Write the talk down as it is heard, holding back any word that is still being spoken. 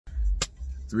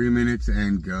3 minutes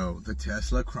and go. The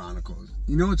Tesla Chronicles.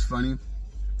 You know what's funny?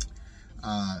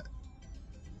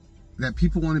 That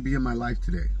people want to be in my life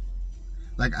today.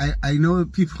 Like I know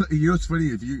that people, you know what's funny?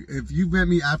 If you met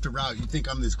me after route, you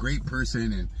think I'm this great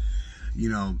person, and you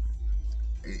know,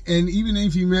 and even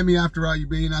if you met me after route, you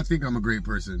may not think I'm a great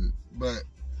person. But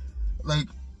like,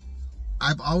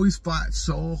 I've always fought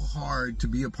so hard to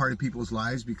be a part of people's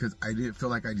lives because I didn't feel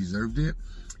like I deserved it.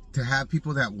 To have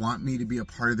people that want me to be a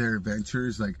part of their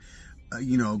adventures, like,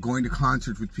 you know, going to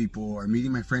concerts with people or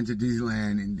meeting my friends at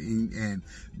Disneyland and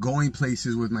going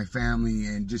places with my family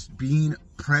and just being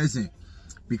present.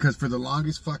 Because for the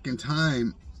longest fucking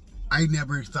time, I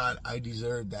never thought I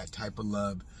deserved that type of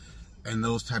love and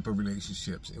those type of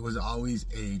relationships. It was always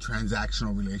a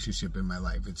transactional relationship in my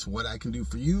life. It's what I can do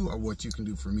for you or what you can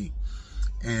do for me.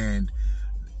 And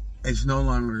it's no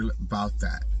longer about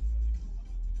that.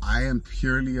 I am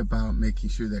purely about making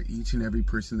sure that each and every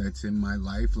person that's in my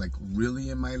life, like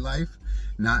really in my life,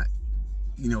 not,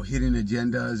 you know, hidden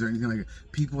agendas or anything like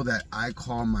that, people that I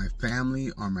call my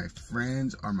family or my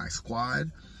friends or my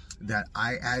squad, that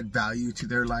I add value to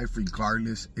their life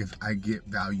regardless if I get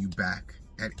value back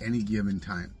at any given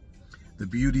time. The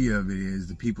beauty of it is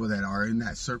the people that are in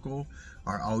that circle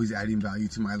are always adding value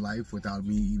to my life without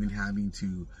me even having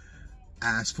to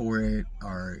ask for it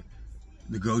or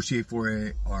negotiate for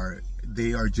it, or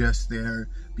they are just there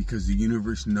because the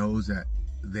universe knows that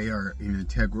they are an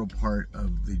integral part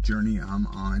of the journey I'm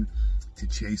on to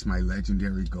chase my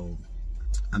legendary goal.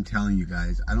 I'm telling you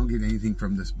guys, I don't get anything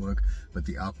from this book, but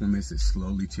The Alchemist is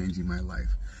slowly changing my life.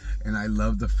 And I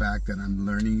love the fact that I'm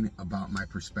learning about my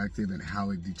perspective and how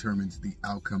it determines the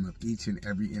outcome of each and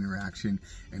every interaction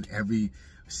and every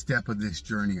step of this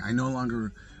journey. I no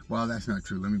longer, well, that's not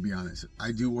true. Let me be honest.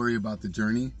 I do worry about the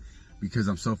journey because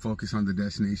I'm so focused on the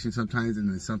destination sometimes, and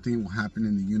then something will happen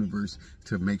in the universe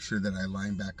to make sure that I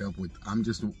line back up with, I'm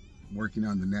just working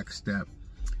on the next step.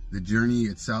 The journey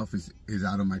itself is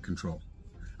out of my control.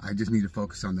 I just need to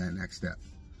focus on that next step.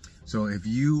 So if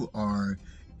you are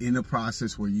in a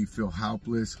process where you feel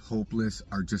helpless, hopeless,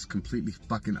 or just completely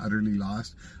fucking utterly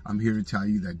lost, I'm here to tell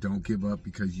you that don't give up,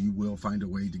 because you will find a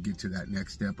way to get to that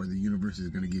next step, or the universe is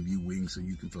going to give you wings so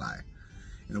you can fly.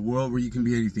 In a world where you can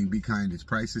be anything, be kind. It's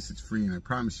priceless, it's free, and I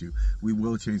promise you, we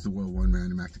will change the world one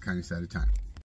random act of kindness at a time.